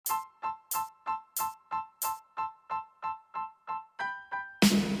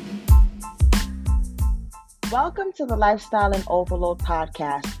Welcome to the Lifestyle and Overload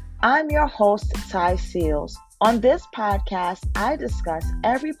podcast. I'm your host, Ty Seals. On this podcast, I discuss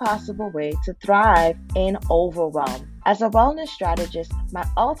every possible way to thrive in overwhelm. As a wellness strategist, my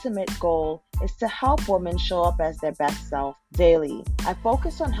ultimate goal is to help women show up as their best self daily. I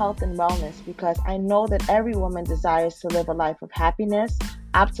focus on health and wellness because I know that every woman desires to live a life of happiness,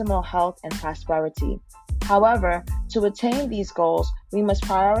 optimal health, and prosperity. However, to attain these goals, we must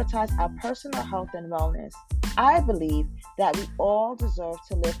prioritize our personal health and wellness. I believe that we all deserve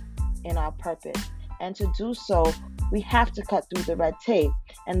to live in our purpose, and to do so, we have to cut through the red tape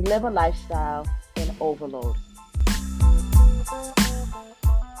and live a lifestyle in overload.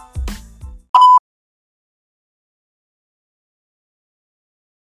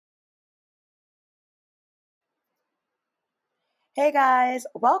 Hey guys,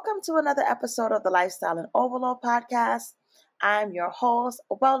 welcome to another episode of the Lifestyle and Overload podcast. I'm your host,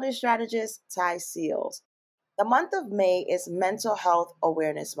 wellness strategist Ty Seals. The month of May is Mental Health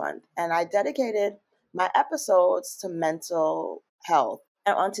Awareness Month, and I dedicated my episodes to mental health.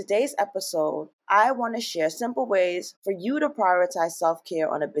 And on today's episode, I want to share simple ways for you to prioritize self-care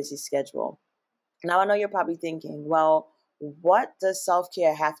on a busy schedule. Now, I know you're probably thinking, well, what does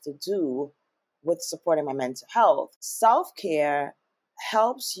self-care have to do with supporting my mental health? Self-care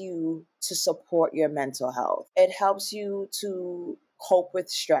helps you to support your mental health. It helps you to cope with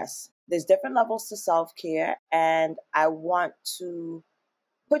stress. There's different levels to self-care, and I want to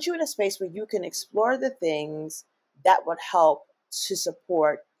put you in a space where you can explore the things that would help to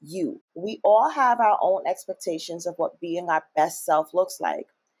support you. We all have our own expectations of what being our best self looks like,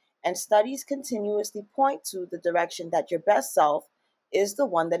 and studies continuously point to the direction that your best self is the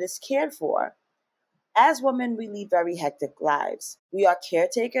one that is cared for. As women, we lead very hectic lives. We are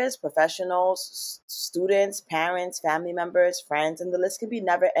caretakers, professionals, students, parents, family members, friends, and the list can be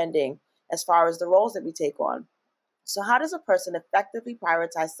never ending as far as the roles that we take on. So, how does a person effectively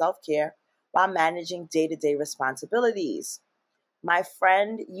prioritize self care while managing day to day responsibilities? My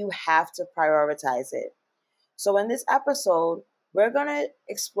friend, you have to prioritize it. So, in this episode, we're going to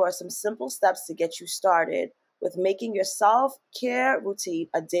explore some simple steps to get you started with making your self care routine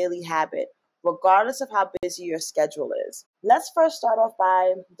a daily habit, regardless of how busy your schedule is. Let's first start off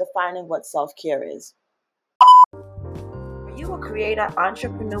by defining what self-care is. Are you a creator,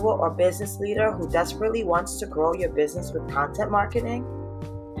 entrepreneur, or business leader who desperately wants to grow your business with content marketing?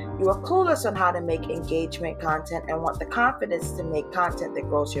 You are clueless on how to make engagement content and want the confidence to make content that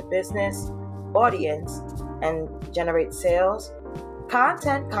grows your business, audience, and generates sales?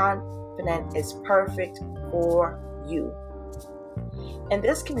 Content Confident is perfect for you. In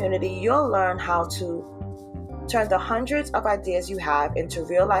this community, you'll learn how to turn the hundreds of ideas you have into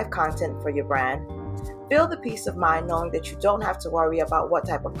real-life content for your brand, feel the peace of mind knowing that you don't have to worry about what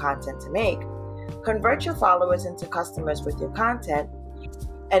type of content to make, convert your followers into customers with your content,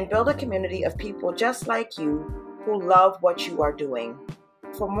 and build a community of people just like you who love what you are doing.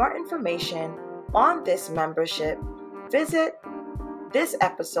 For more information on this membership, visit this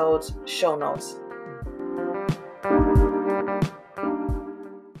episode's show notes.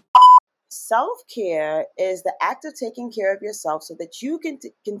 Self-care is the act of taking care of yourself so that you can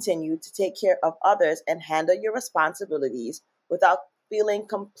continue to take care of others and handle your responsibilities without feeling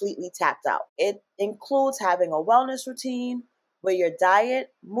completely tapped out. It includes having a wellness routine where your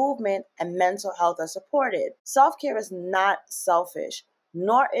diet, movement, and mental health are supported. Self-care is not selfish,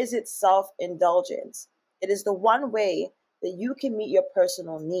 nor is it self-indulgence. It is the one way that you can meet your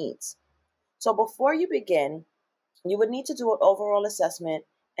personal needs. So before you begin, you would need to do an overall assessment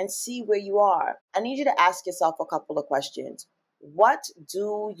and see where you are. I need you to ask yourself a couple of questions. What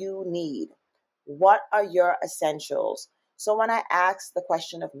do you need? What are your essentials? So when I ask the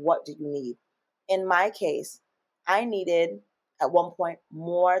question of what do you need, in my case, I needed at one point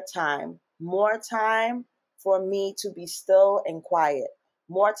more time for me to be still and quiet,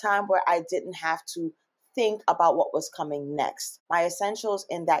 more time where I didn't have to think about what was coming next. My essentials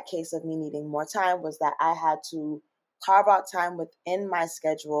in that case of me needing more time was that I had to carve out time within my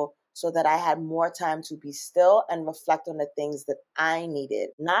schedule so that I had more time to be still and reflect on the things that I needed,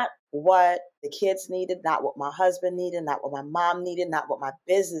 not what the kids needed, not what my husband needed, not what my mom needed, not what my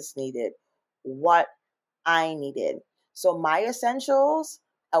business needed, what I needed. So my essentials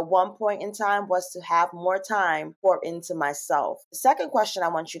at one point in time was to have more time pour into myself. The second question I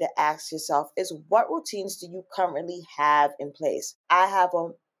want you to ask yourself is, what routines do you currently have in place? I have a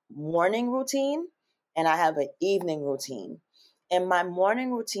morning routine and I have an evening routine. In my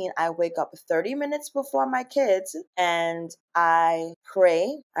morning routine, I wake up 30 minutes before my kids and I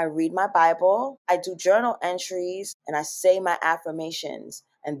pray, I read my Bible, I do journal entries, and I say my affirmations.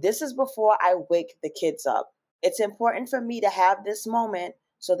 And this is before I wake the kids up. It's important for me to have this moment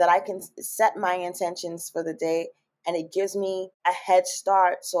so that I can set my intentions for the day, and it gives me a head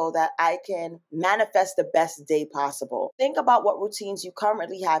start so that I can manifest the best day possible. Think about what routines you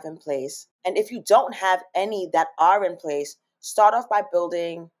currently have in place. And if you don't have any that are in place, start off by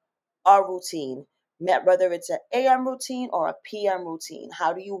building a routine, whether it's an AM routine or a PM routine.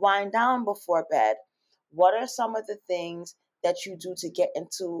 How do you wind down before bed? What are some of the things that you do to get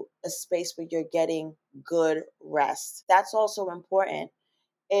into a space where you're getting good rest? That's also important.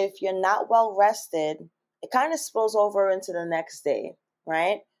 If you're not well rested, it kind of spills over into the next day,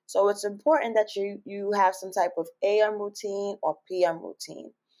 right? So it's important that you have some type of AM routine or PM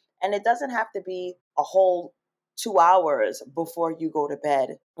routine. And it doesn't have to be a whole 2 hours before you go to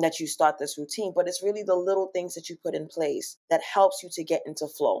bed that you start this routine, but it's really the little things that you put in place that helps you to get into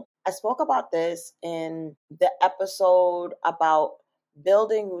flow. I spoke about this in the episode about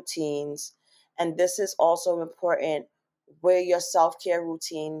building routines, and this is also important where your self-care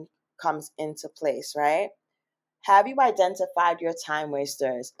routine comes into place, right? Have you identified your time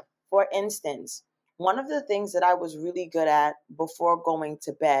wasters? For instance, one of the things that I was really good at before going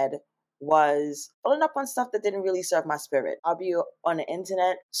to bed was pulling up on stuff that didn't really serve my spirit. I'll be on the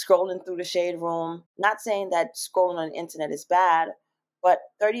internet, scrolling through the shade room. Not saying that scrolling on the internet is bad, but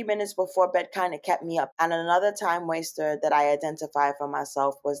 30 minutes before bed kind of kept me up. And another time waster that I identified for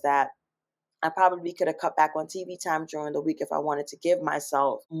myself was that I probably could have cut back on TV time during the week if I wanted to give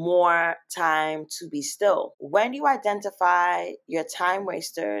myself more time to be still. When you identify your time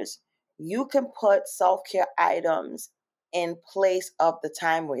wasters, you can put self-care items in place of the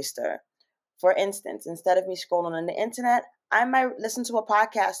time waster. For instance, instead of me scrolling on the internet, I might listen to a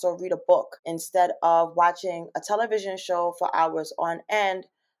podcast or read a book. Instead of watching a television show for hours on end,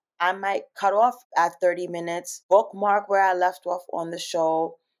 I might cut off at 30 minutes, bookmark where I left off on the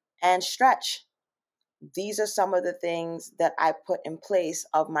show, and stretch. These are some of the things that I put in place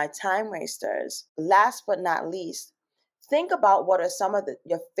of my time wasters. Last but not least, think about what are some of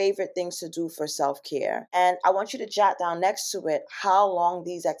your favorite things to do for self-care. And I want you to jot down next to it how long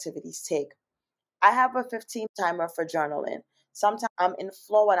these activities take. I have a 15 timer for journaling. Sometimes I'm in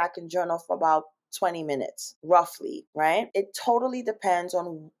flow and I can journal for about 20 minutes, roughly, right? It totally depends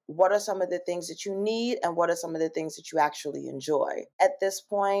on what are some of the things that you need and what are some of the things that you actually enjoy. At this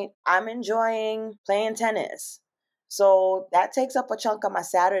point, I'm enjoying playing tennis. So that takes up a chunk of my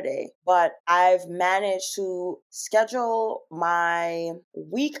Saturday, but I've managed to schedule my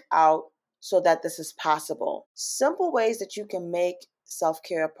week out so that this is possible. Simple ways that you can make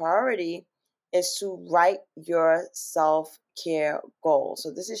self-care a priority is to write your self-care goals.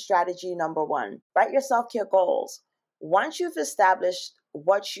 So this is strategy number 1. Write your self-care goals. Once you've established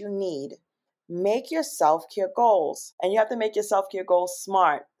what you need, make your self-care goals. And you have to make your self-care goals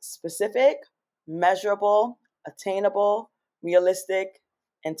smart, specific, measurable, attainable, realistic,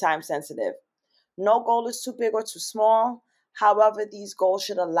 and time sensitive. No goal is too big or too small. However, these goals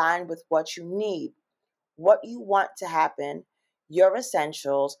should align with what you need, what you want to happen, your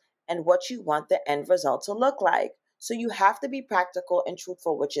essentials, and what you want the end result to look like. So you have to be practical and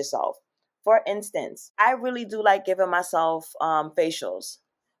truthful with yourself. For instance, I really do like giving myself facials,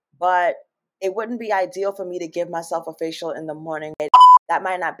 but it wouldn't be ideal for me to give myself a facial in the morning. That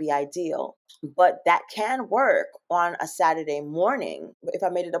might not be ideal, but that can work on a Saturday morning. If I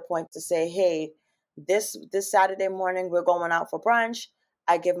made it a point to say, hey, this Saturday morning, we're going out for brunch.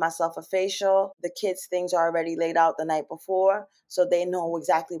 I give myself a facial. The kids' things are already laid out the night before, so they know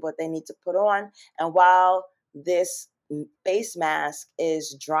exactly what they need to put on. And while this face mask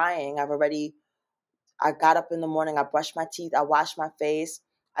is drying, I got up in the morning, I brushed my teeth, I washed my face,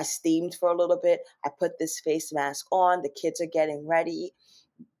 I steamed for a little bit, I put this face mask on, the kids are getting ready.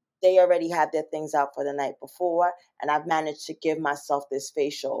 They already had their things out for the night before, and I've managed to give myself this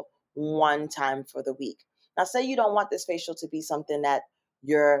facial one time for the week. Now, say you don't want this facial to be something that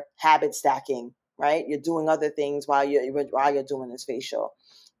you're habit stacking, right? You're doing other things while you're doing this facial.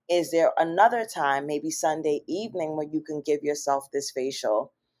 Is there another time, maybe Sunday evening, where you can give yourself this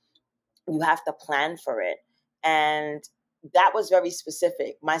facial? You have to plan for it. And that was very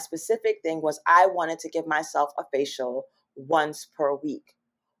specific. My specific thing was I wanted to give myself a facial once per week.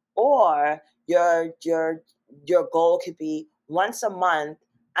 Or your goal could be once a month,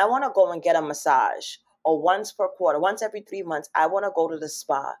 I want to go and get a massage. Or once per quarter, once every 3 months, I want to go to the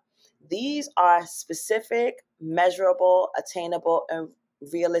spa. These are specific, measurable, attainable, and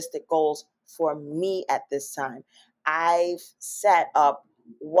realistic goals for me at this time. I've set up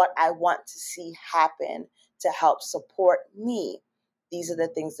what I want to see happen to help support me. These are the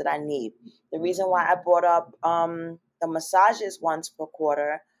things that I need. The reason why I brought up the massages once per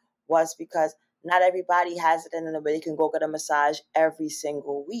quarter was because Not everybody has it in the way they can go get a massage every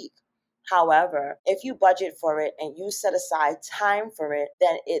single week. However, if you budget for it and you set aside time for it,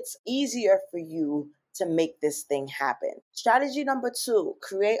 then it's easier for you to make this thing happen. Strategy number 2,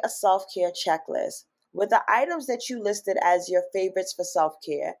 create a self-care checklist. With the items that you listed as your favorites for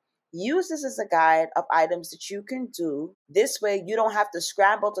self-care, use this as a guide of items that you can do. This way, you don't have to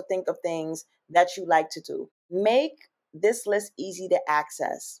scramble to think of things that you like to do. Make this list easy to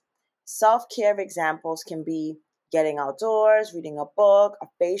access. Self-care examples can be getting outdoors, reading a book, a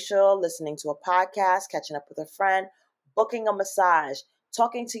facial, listening to a podcast, catching up with a friend, booking a massage,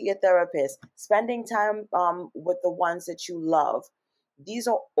 talking to your therapist, spending time with the ones that you love. These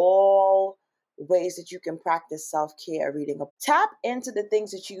are all ways that you can practice self-care. Tap into the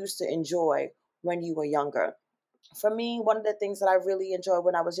things that you used to enjoy when you were younger. For me, one of the things that I really enjoyed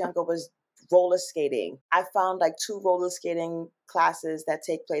when I was younger was roller skating. I found like 2 roller skating classes that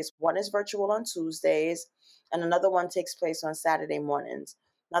take place. One is virtual on Tuesdays, and another one takes place on Saturday mornings.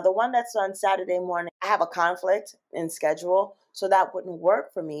 Now, the one that's on Saturday morning, I have a conflict in schedule, so that wouldn't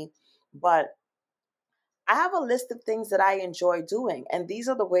work for me. But I have a list of things that I enjoy doing, and these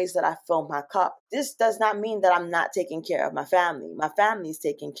are the ways that I fill my cup. This does not mean that I'm not taking care of my family. My family's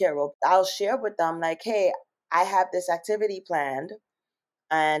taken care of. I'll share with them, like, hey, I have this activity planned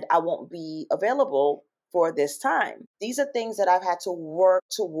and I won't be available for this time. These are things that I've had to work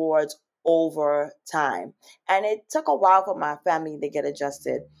towards over time. And it took a while for my family to get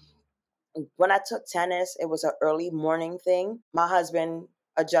adjusted. When I took tennis, it was an early morning thing. My husband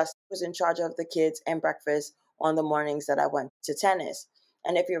was in charge of the kids and breakfast on the mornings that I went to tennis.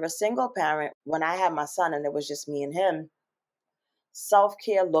 And if you're a single parent, when I had my son and it was just me and him,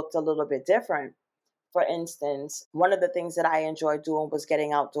 self-care looked a little bit different. For instance, one of the things that I enjoyed doing was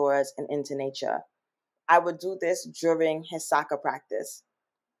getting outdoors and into nature. I would do this during his soccer practice.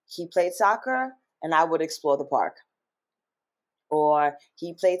 He played soccer and I would explore the park. Or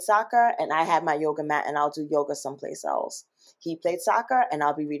he played soccer and I had my yoga mat and I'll do yoga someplace else. He played soccer and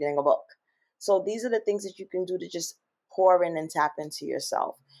I'll be reading a book. So these are the things that you can do to just pour in and tap into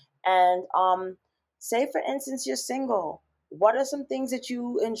yourself. And say, for instance, you're single. What are some things that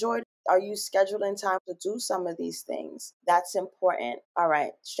you enjoy? Are you scheduling time to do some of these things? That's important. All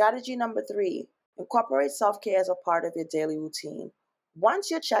right. Strategy number 3, incorporate self-care as a part of your daily routine.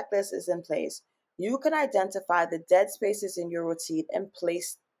 Once your checklist is in place, you can identify the dead spaces in your routine and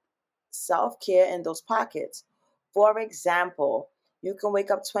place self-care in those pockets. For example, you can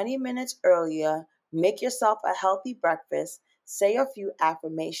wake up 20 minutes earlier, make yourself a healthy breakfast, say a few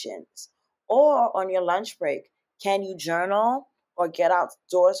affirmations. Or on your lunch break, can you journal or get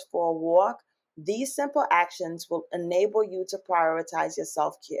outdoors for a walk? These simple actions will enable you to prioritize your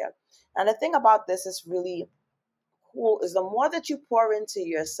self-care. And the thing about this is really cool is the more that you pour into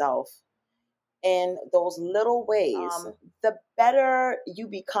yourself, in those little ways, the better you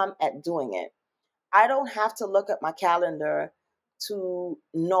become at doing it. I don't have to look at my calendar to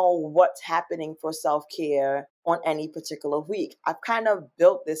know what's happening for self-care on any particular week. I've kind of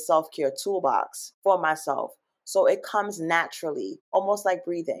built this self-care toolbox for myself. So it comes naturally, almost like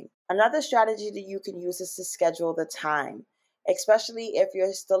breathing. Another strategy that you can use is to schedule the time, especially if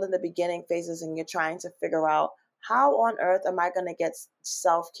you're still in the beginning phases and you're trying to figure out how on earth am I going to get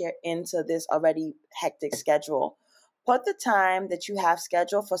self-care into this already hectic schedule. Put the time that you have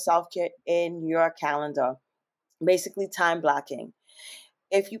scheduled for self-care in your calendar, basically time blocking.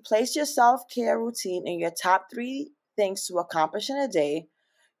 If you place your self-care routine in your top 3 things to accomplish in a day,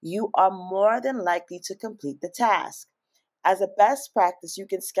 you are more than likely to complete the task. As a best practice, you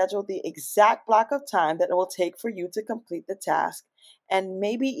can schedule the exact block of time that it will take for you to complete the task, and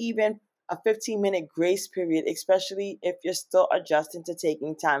maybe even a 15-minute grace period, especially if you're still adjusting to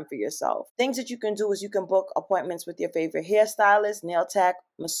taking time for yourself. Things that you can do is you can book appointments with your favorite hairstylist, nail tech,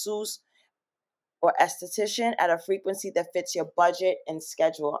 masseuse, or esthetician at a frequency that fits your budget and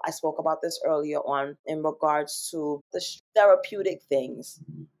schedule. I spoke about this earlier on in regards to the therapeutic things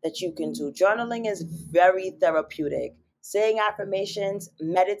that you can do. Journaling is very therapeutic. Saying affirmations,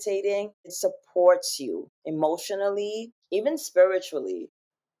 meditating, it supports you emotionally, even spiritually.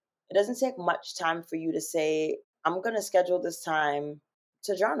 It doesn't take much time for you to say, I'm going to schedule this time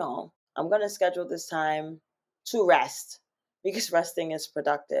to journal. I'm going to schedule this time to rest because resting is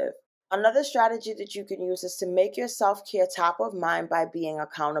productive. Another strategy that you can use is to make your self-care top of mind by being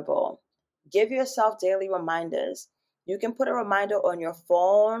accountable. Give yourself daily reminders. You can put a reminder on your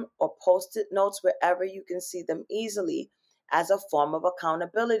phone or post-it notes wherever you can see them easily as a form of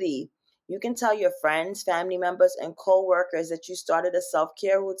accountability. You can tell your friends, family members, and co-workers that you started a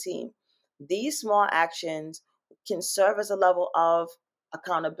self-care routine. These small actions can serve as a level of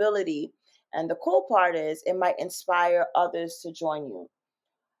accountability And the cool part is it might inspire others to join you.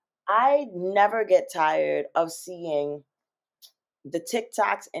 I never get tired of seeing the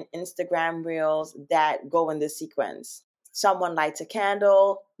TikToks and Instagram reels that go in this sequence. Someone lights a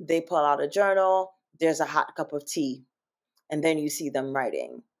candle, they pull out a journal, there's a hot cup of tea, and then you see them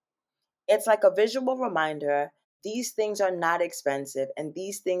writing. It's like a visual reminder. These things are not expensive, and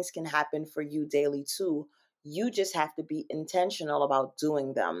these things can happen for you daily too. You just have to be intentional about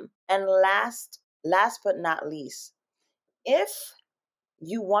doing them. And last but not least, if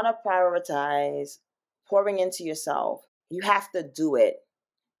you want to prioritize pouring into yourself, you have to do it.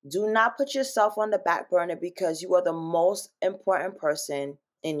 Do not put yourself on the back burner because you are the most important person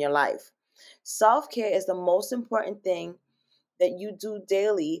in your life. Self-care is the most important thing that you do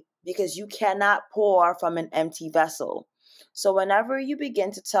daily because you cannot pour from an empty vessel. So whenever you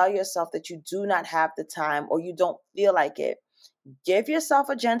begin to tell yourself that you do not have the time or you don't feel like it, give yourself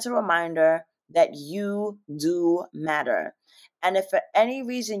a gentle reminder that you do matter. And if for any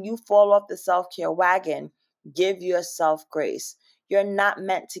reason you fall off the self-care wagon, give yourself grace. You're not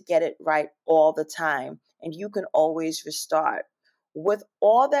meant to get it right all the time, and you can always restart. With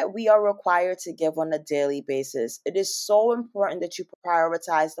all that we are required to give on a daily basis, it is so important that you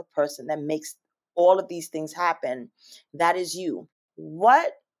prioritize the person that makes all of these things happen. That is you.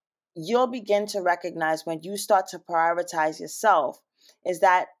 What you'll begin to recognize when you start to prioritize yourself is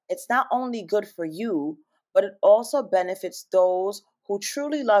that it's not only good for you, but it also benefits those who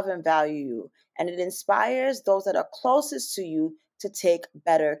truly love and value you. And it inspires those that are closest to you to take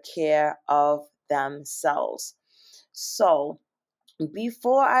better care of themselves. So,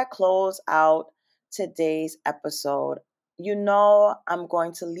 before I close out today's episode, I'm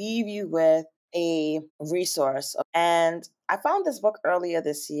going to leave you with a resource. And I found this book earlier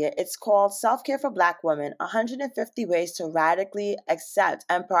this year. It's called Self-Care for Black Women, 150 Ways to Radically Accept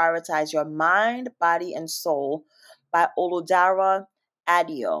and Prioritize Your Mind, Body, and Soul by Oludare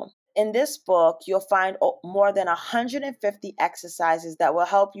Adio. In this book, you'll find more than 150 exercises that will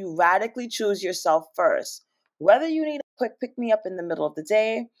help you radically choose yourself first. Whether you need a quick pick-me-up in the middle of the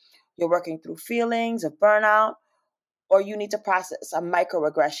day, you're working through feelings of burnout, or you need to process a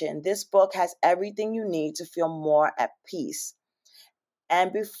microaggression, this book has everything you need to feel more at peace.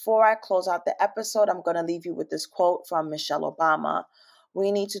 And before I close out the episode, I'm going to leave you with this quote from Michelle Obama.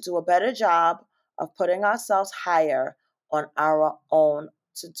 We need to do a better job of putting ourselves higher on our own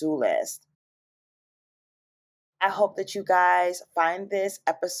to-do list. I hope that you guys find this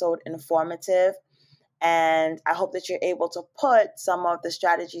episode informative, and I hope that you're able to put some of the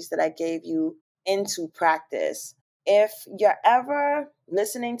strategies that I gave you into practice. If you're ever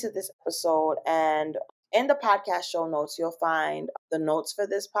listening to this episode, and in the podcast show notes, you'll find the notes for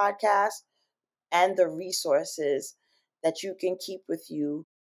this podcast and the resources that you can keep with you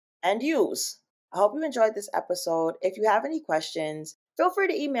and use. I hope you enjoyed this episode. If you have any questions, feel free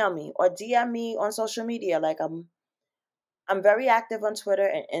to email me or DM me on social media. I'm very active on Twitter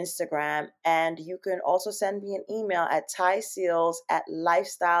and Instagram, and you can also send me an email at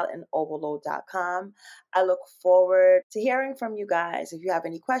tyseals@lifestyleandoverload.com. I look forward to hearing from you guys. If you have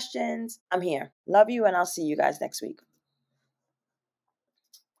any questions, I'm here. Love you, and I'll see you guys next week.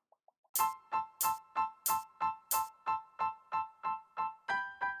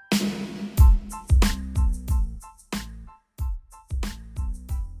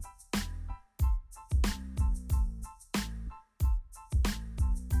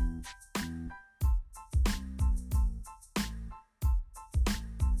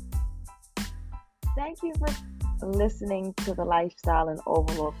 Thank you for listening to the Lifestyle and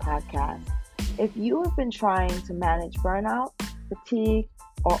Overload podcast. If you have been trying to manage burnout, fatigue,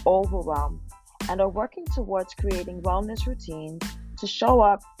 or overwhelm, and are working towards creating wellness routines to show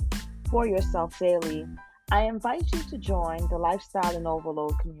up for yourself daily, I invite you to join the Lifestyle and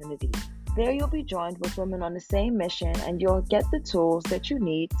Overload community. There you'll be joined with women on the same mission, and you'll get the tools that you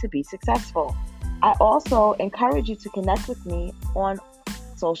need to be successful. I also encourage you to connect with me on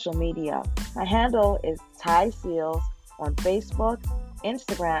social media. My handle is Ty Seals on Facebook,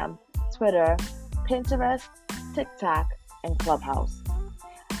 Instagram, Twitter, Pinterest, TikTok, and Clubhouse.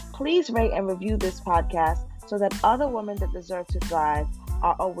 Please rate and review this podcast so that other women that deserve to thrive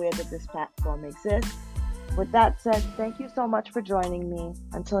are aware that this platform exists. With that said, thank you so much for joining me.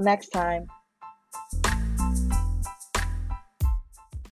 Until next time.